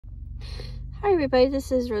Hi everybody,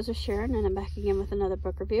 this is Rosa Sharon and I'm back again with another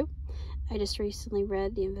book review. I just recently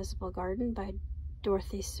read The Invisible Garden by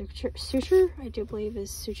Dorthy Suture. I do believe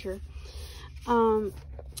is Suture.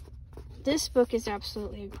 This book is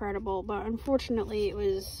absolutely incredible, but unfortunately it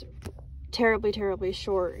was terribly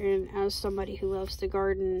short, and as somebody who loves the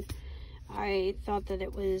garden, I thought that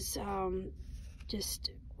it was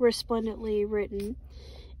just resplendently written.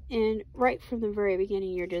 And right from the very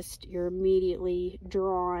beginning, you're immediately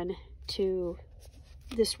drawn to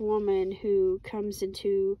this woman who comes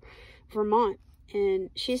into Vermont, and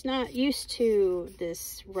she's not used to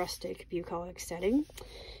this rustic bucolic setting.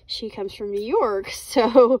 She comes from New York,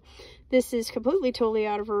 so this is completely totally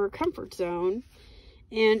out of her comfort zone.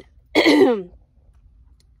 And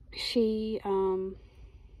she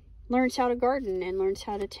learns how to garden and learns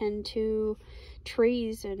how to tend to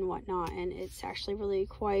trees and whatnot, and it's actually really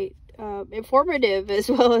quite informative, as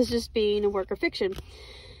well as just being a work of fiction.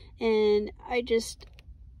 And I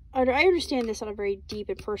understand this on a very deep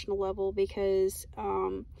and personal level, because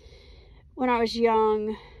when I was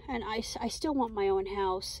young, and I still want my own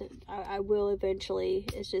house, and I will eventually,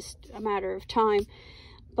 it's just a matter of time,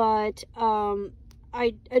 but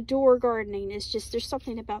I adore gardening. It's just, there's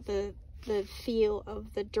something about the feel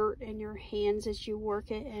of the dirt in your hands as you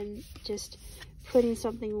work it, and just putting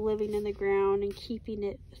something living in the ground and keeping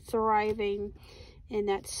it thriving, and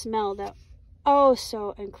that smell, that oh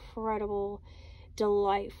so incredible,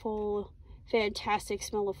 delightful, fantastic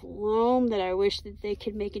smell of loam that I wish that they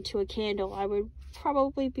could make into a candle. I would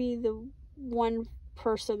probably be the one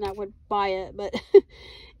person that would buy it, but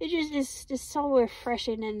it just is just so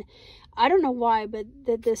refreshing. And I don't know why, but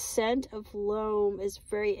the scent of loam is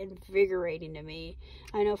very invigorating to me.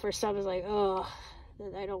 I know for some it's like, oh,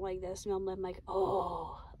 I don't like that smell, but I'm like,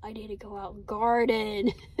 oh, I need to go out and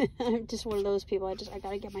garden. I'm just one of those people. I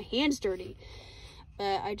gotta get my hands dirty.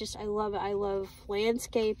 But I love it. I love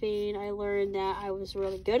landscaping. I learned that I was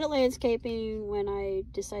really good at landscaping when I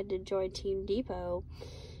decided to join Team Depot.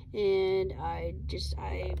 And I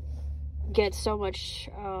get so much,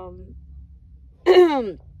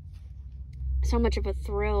 so much of a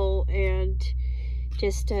thrill and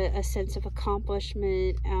just a sense of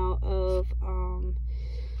accomplishment out of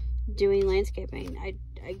doing landscaping.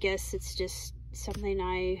 I guess it's just something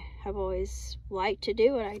I have always liked to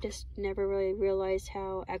do, and I just never really realized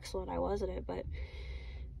how excellent I was at it. But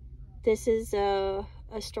this is a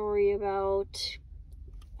story about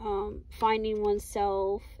finding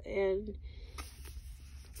oneself and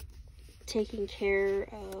taking care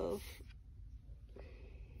of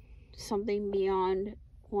something beyond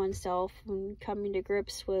oneself and coming to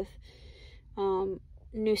grips with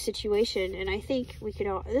new situation. And I think we could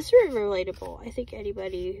all, this is very relatable. I think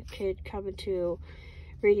anybody could come into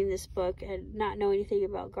reading this book and not know anything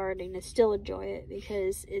about gardening and still enjoy it,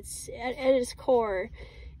 because it's at its core,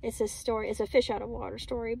 it's a story, it's a fish out of water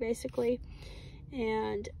story basically.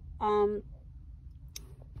 And I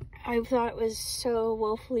thought it was so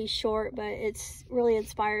woefully short, but it's really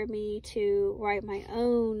inspired me to write my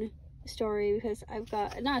own story, because I've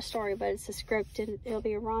got, not a story, but it's a script, and it'll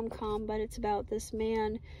be a rom-com, but it's about this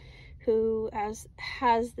man who has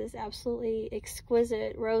this absolutely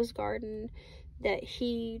exquisite rose garden that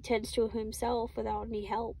he tends to himself without any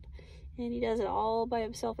help, and he does it all by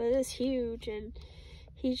himself. It is huge, and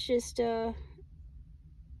he's just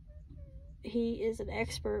he is an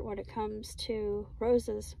expert when it comes to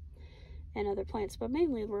roses and other plants, but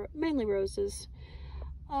mainly roses.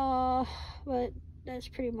 But that's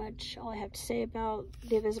pretty much all I have to say about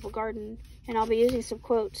The Invisible Garden, and I'll be using some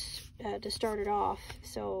quotes to start it off.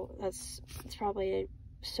 So it's probably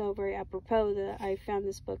so very apropos that I found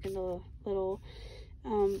this book in the little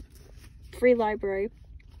free library.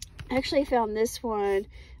 I actually found this one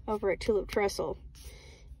over at Tulip Trestle,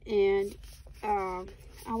 and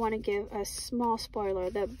I want to give a small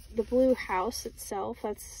spoiler. The blue house itself,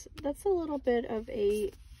 that's a little bit of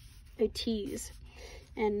a tease.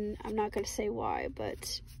 And I'm not going to say why,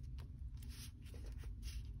 but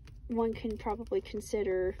one can probably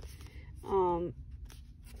consider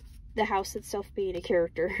the house itself being a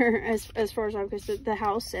character, as far as I'm concerned. The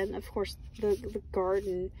house, and of course the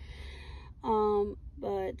garden.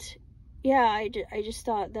 But yeah, I just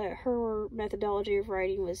thought that her methodology of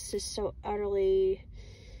writing was just so utterly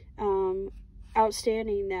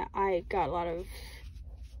outstanding that I got a lot of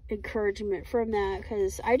encouragement from that,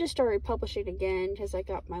 because I just started publishing again because I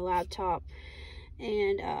got my laptop,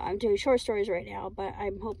 and I'm doing short stories right now, but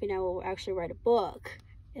I'm hoping I will actually write a book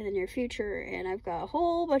in the near future. And I've got a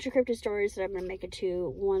whole bunch of cryptid stories that I'm going to make into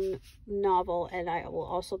one novel, and I will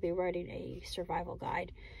also be writing a survival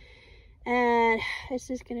guide, and this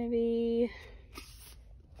is going to be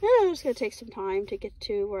know it's going to take some time to get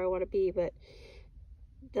to where I want to be, but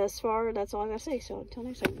thus far, that's all I got to say. So until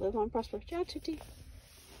next time, live on, prosper. Ciao, tutti.